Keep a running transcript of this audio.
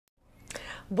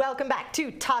Welcome back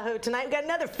to Tahoe Tonight. We've got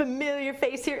another familiar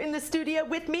face here in the studio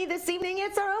with me this evening.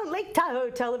 It's our own Lake Tahoe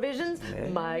Television's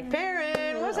Mike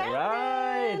Perrin. What's happening?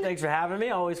 Right. Thanks for having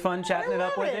me. Always fun chatting it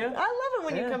up with you. I love it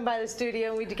when you come by the studio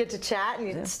and we get to chat and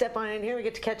you step on in here. We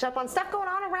get to catch up on stuff going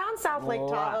on around South Lake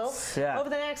Tahoe over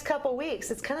the next couple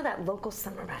weeks. It's kind of that local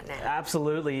summer right now.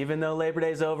 Absolutely. Even though Labor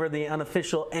Day's over, the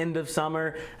unofficial end of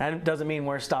summer, that doesn't mean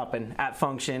we're stopping at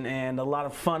Function, and a lot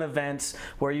of fun events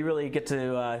where you really get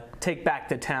to take back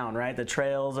the town, right? The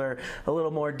trails are a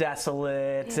little more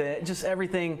desolate. Just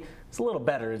everything is a little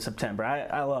better in September.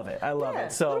 I love it. I love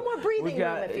it. So a little more breathing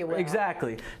room, if you will.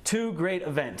 Exactly. Two great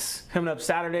events coming up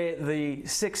Saturday, the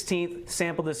 16th,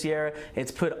 Sample the Sierra.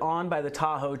 It's put on by the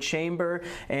Tahoe Chamber,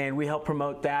 and we help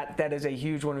promote that. That is a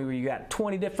huge one where you got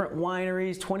 20 different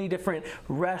wineries, 20 different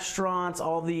restaurants,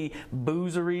 all the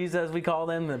boozeries, as we call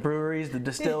them, the breweries, the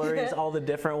distilleries, all the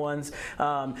different ones.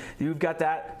 You've got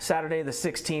that Saturday the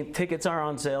 16th. Tickets are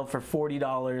on sale for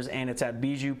 $40, and it's at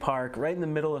Bijou Park, right in the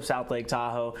middle of South Lake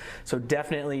Tahoe. So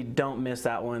definitely don't miss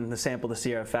that one, the Sample the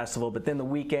Sierra Festival. But then the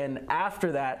weekend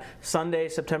after that, Sunday,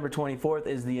 September 24th,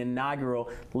 is the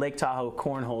inaugural Lake Tahoe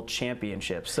Cornhole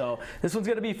Championship. So this one's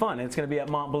going to be fun. It's going to be at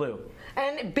Mont Bleu.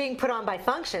 And being put on by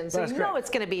Function, so you know it's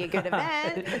going to be a good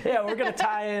event. Yeah, we're going to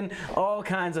tie in all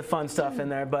kinds of fun stuff in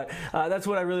there. But that's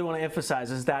what I really want to emphasize,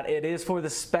 is that it is for the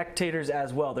spectators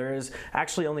as well. There is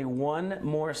actually only one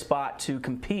more spot to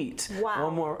compete.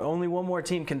 Wow. Only one more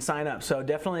team can sign up. So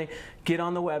definitely get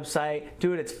on the website,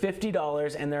 do it. It's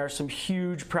 $50, and there are some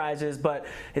huge prizes, but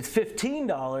it's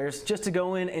 $15 just to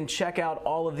go in and check out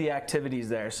all of the activities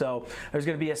there. So there's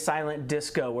going to be a silent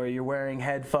disco where you're wearing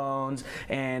headphones,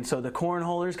 and so the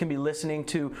cornholers can be listening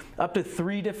to up to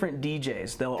 3 different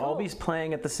DJs. They'll all be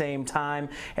playing at the same time,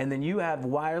 and then you have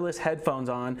wireless headphones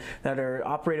on that are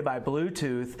operated by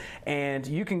Bluetooth, and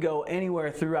you can go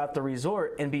anywhere throughout the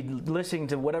resort and be listening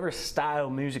to whatever style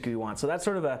music you want. So that's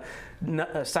sort of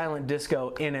a silent disco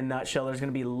in a nutshell. There's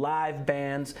going to be live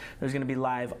bands. There's going to be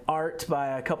live art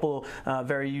by a couple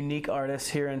very unique artists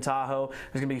here in Tahoe.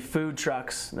 There's going to be food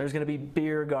trucks. There's going to be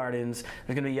beer gardens.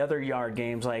 There's going to be other yard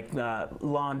games like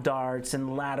lawn darts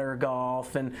and ladder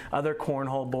golf and other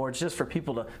cornhole boards just for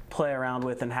people to play around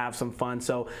with and have some fun.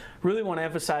 So really want to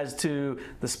emphasize to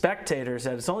the spectators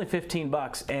that it's only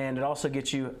 $15, and it also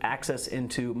gets you access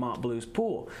into Mont Bleu's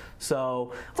pool.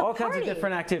 So all kinds of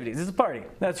different activities. It's a party.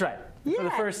 That's right. Yeah. For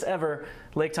the first ever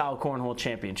Lake Tahoe Cornhole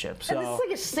Championship. So and this is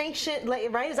like a sanctioned,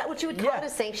 right? Is that what you would call it, a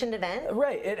sanctioned event?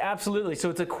 Right, absolutely. So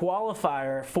it's a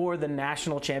qualifier for the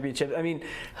national championship. I mean,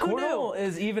 cornhole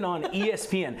is even on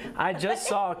ESPN. I just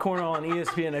saw cornhole on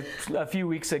ESPN a few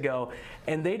weeks ago,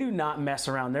 and they do not mess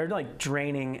around. They're like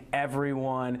draining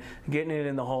everyone, getting it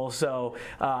in the hole. So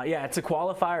yeah, it's a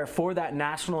qualifier for that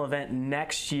national event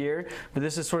next year. But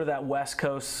this is sort of that West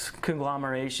Coast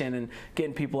conglomeration and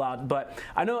getting people out. But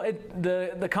I know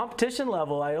the competition level,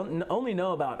 I only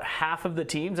know about half of the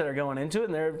teams that are going into it,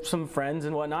 and they're some friends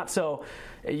and whatnot. So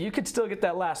you could still get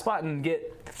that last spot and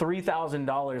get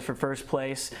 $3,000 for first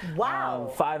place.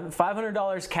 Wow.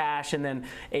 $500 cash, and then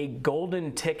a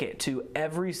golden ticket to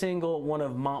every single one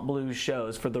of Mont Bleu's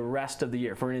shows for the rest of the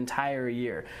year, for an entire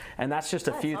year. And that's just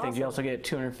a few things. You also get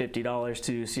 $250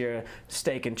 to Sierra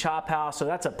Steak and Chop House. So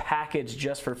that's a package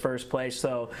just for first place.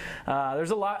 So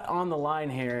there's a lot on the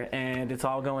line here, and it's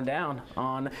all going down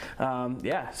on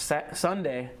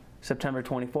Sunday, September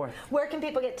 24th. Where can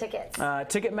people get tickets?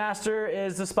 Ticketmaster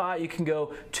is the spot. You can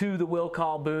go to the will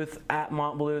call booth at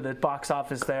Mont Bleu, the box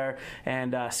office there,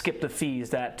 and skip the fees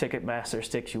that Ticketmaster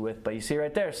sticks you with. But you see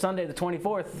right there, Sunday the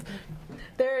 24th.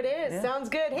 There it is. Yeah. Sounds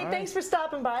good. Hey, thanks for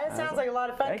stopping by. It sounds like a lot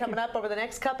of fun coming up over the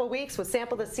next couple weeks with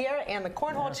Sample the Sierra and the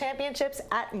Cornhole Championships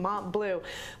at Mont Bleu.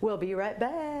 We'll be right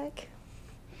back.